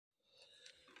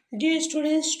Dear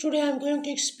students, today I am going to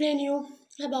explain you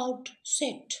about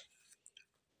set.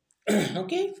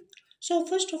 Okay, so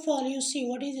first of all, you see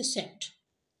what is a set.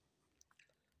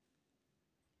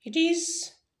 It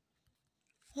is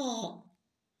a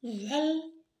well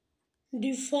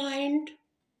defined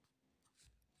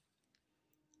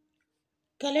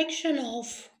collection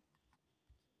of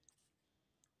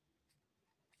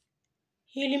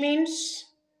elements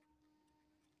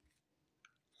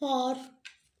or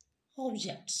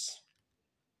objects.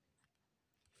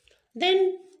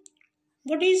 Then,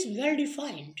 what is well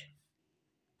defined?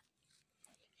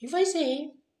 If I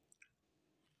say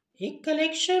a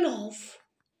collection of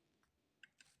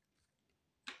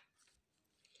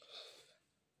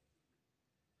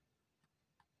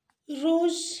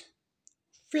rose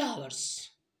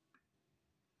flowers,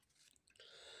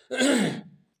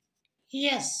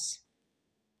 yes,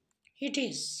 it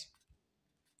is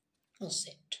a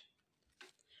set.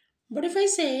 But if I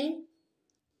say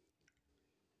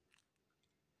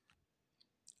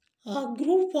a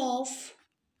group of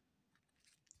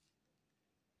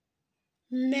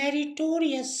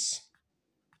meritorious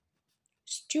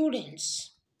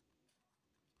students,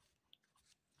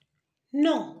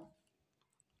 no,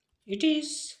 it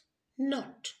is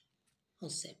not a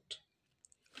set.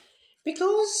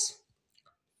 Because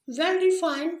well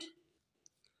defined,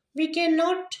 we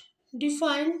cannot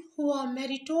define who are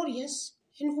meritorious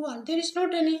and who are. There is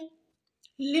not any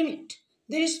limit.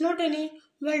 There is not any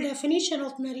well definition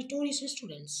of meritorious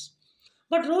students.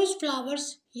 But rose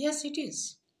flowers, yes, it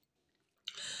is.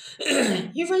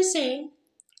 If I say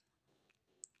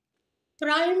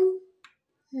prime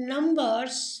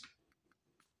numbers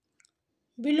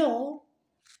below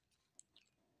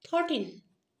 13,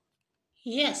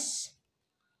 yes,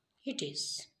 it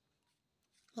is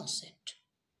a set.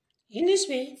 In this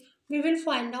way, we will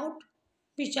find out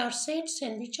which are sets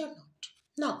and which are not.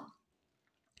 Now,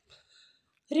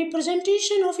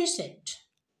 representation of a set.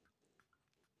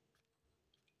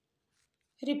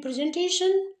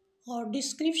 Representation or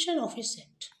description of a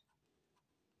set.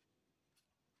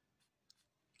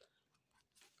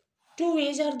 Two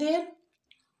ways are there.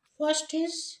 First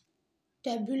is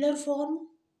tabular form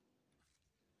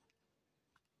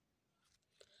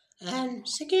and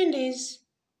second is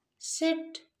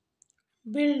set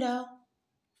builder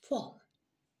form.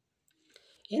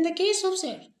 In the case of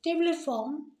set tabular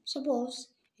form, suppose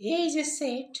A is a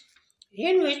set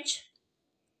in which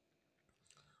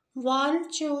 1,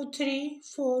 2, 3,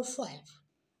 4, 5.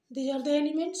 These are the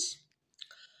elements.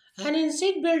 And in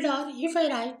set builder, if I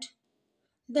write,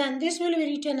 then this will be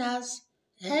written as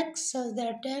X such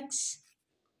that X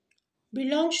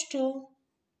belongs to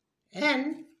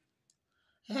N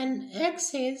and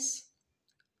X is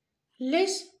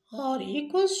less or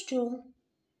equals to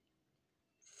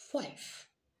 5.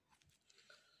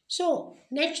 So,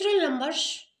 natural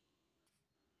numbers,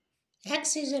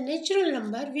 X is a natural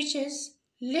number which is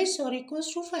less or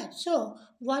equals to 5. So,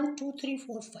 1, 2, 3,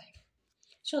 4, 5.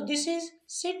 So, this is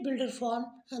set builder form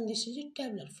and this is a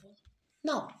tabular form.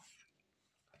 Now,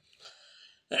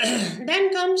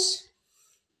 then comes,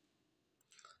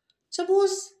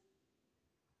 suppose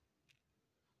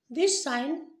this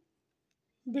sign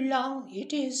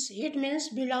it means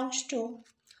belongs to,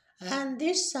 and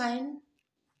this sign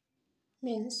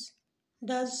means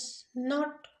does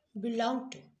not belong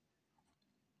to.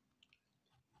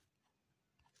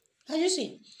 As you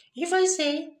see, if I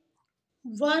say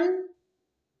 1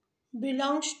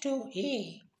 belongs to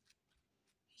A,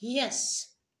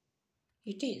 yes,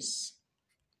 it is.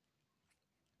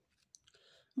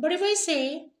 But if I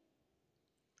say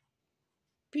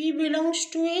P belongs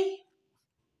to A,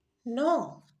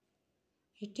 no,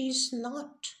 it is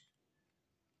not.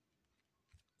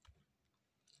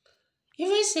 If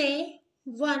I say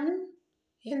 1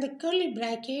 in the curly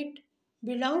bracket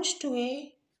belongs to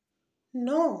A,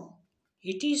 no,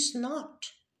 it is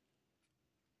not.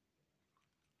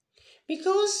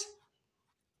 Because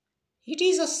it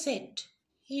is a set.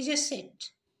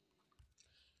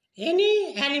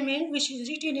 Any element which is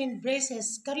written in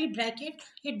braces, curly bracket,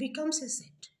 it becomes a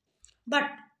set. But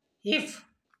if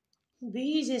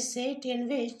B is a set in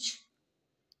which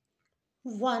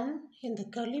 1 in the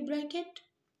curly bracket,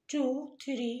 2,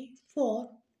 3, 4,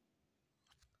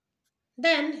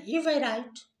 then if I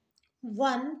write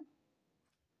 1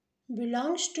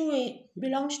 belongs to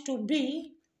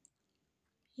B,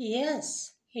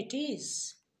 yes, it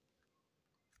is.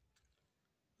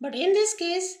 But in this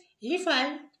case, if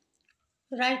I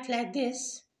write like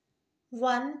this,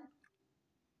 1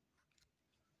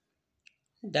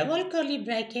 double curly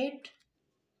bracket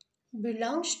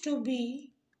belongs to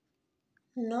B,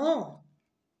 no,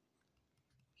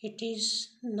 it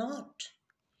is not.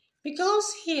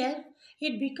 Because here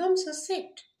it becomes a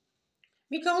set.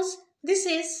 Because this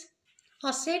is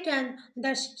a set and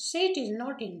the set is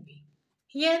not in B.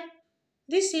 Here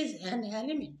this is an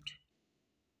element.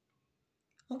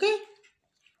 Okay.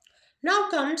 Now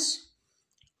comes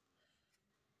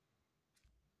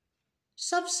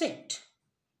subset.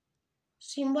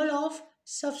 Symbol of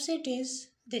subset is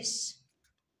this.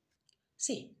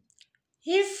 See,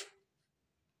 if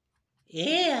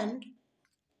A and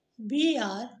B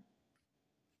are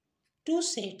two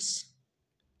sets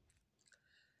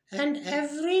and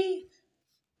every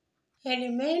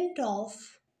element of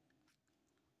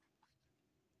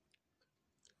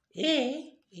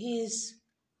A is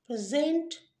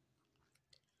present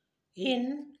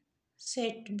in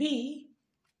set B,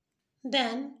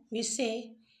 then we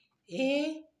say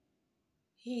A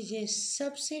is a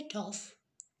subset of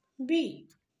B.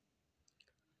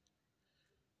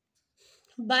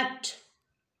 But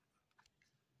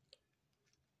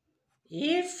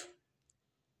if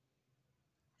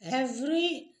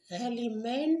every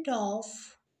element of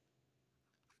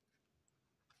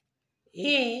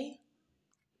A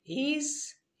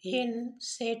is in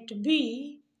set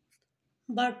B,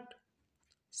 but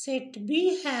set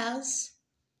B has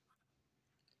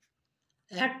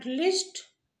at least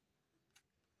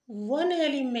one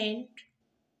element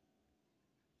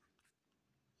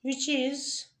which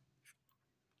is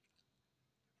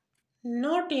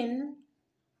not in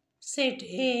set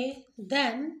A,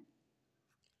 then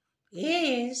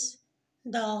A is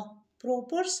the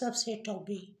proper subset of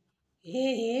B.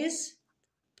 A is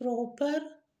proper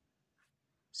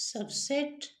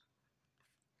subset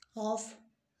of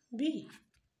B.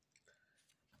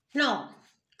 Now,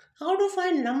 how to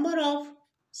find number of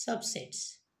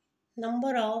subsets?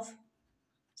 Number of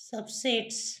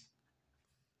subsets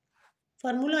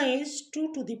formula is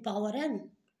 2 to the power n,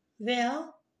 where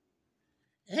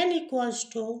n equals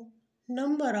to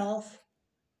number of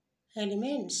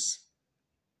elements.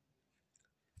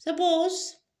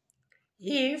 Suppose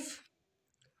if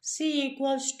C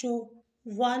equals to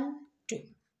 1, 2,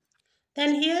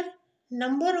 then here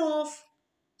number of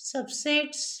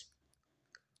subsets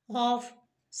of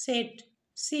set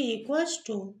C equals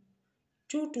to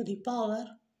 2 to the power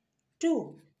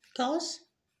 2, because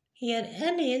here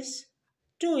n is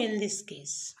 2 in this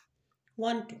case,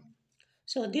 1, 2.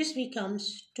 So this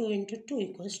becomes 2 into 2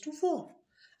 equals to 4.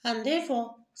 And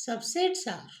therefore subsets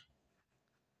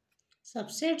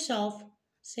of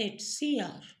set C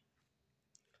are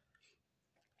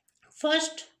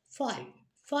first 5.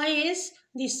 5 is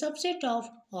the subset of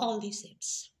all the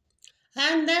sets.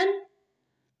 And then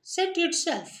set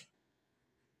itself.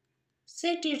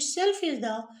 Set itself is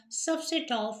the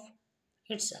subset of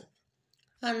itself.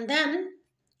 And then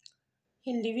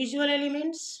individual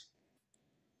elements.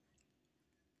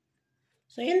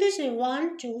 So in this way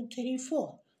 1, 2, 3,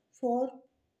 4. 4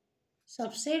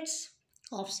 subsets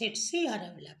of set C are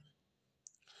available.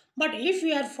 But if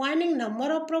we are finding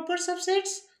number of proper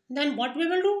subsets, then what we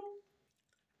will do?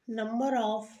 Number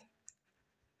of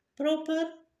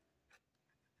proper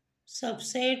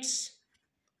subsets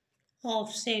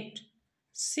of set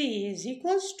C is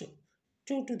equals to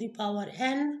 2 to the power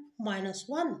n minus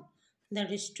 1.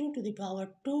 That is 2 to the power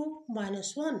 2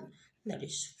 minus 1. That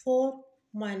is 4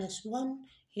 minus 1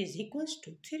 is equals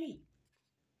to 3.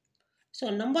 So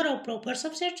number of proper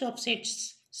subsets of set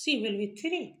C will be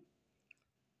 3.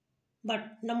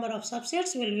 But number of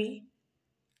subsets will be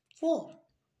 4.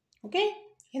 Okay?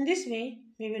 In this way,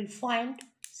 we will find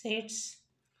sets,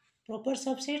 proper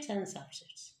subsets and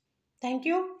subsets. Thank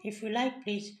you. If you like,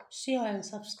 please share and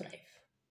subscribe.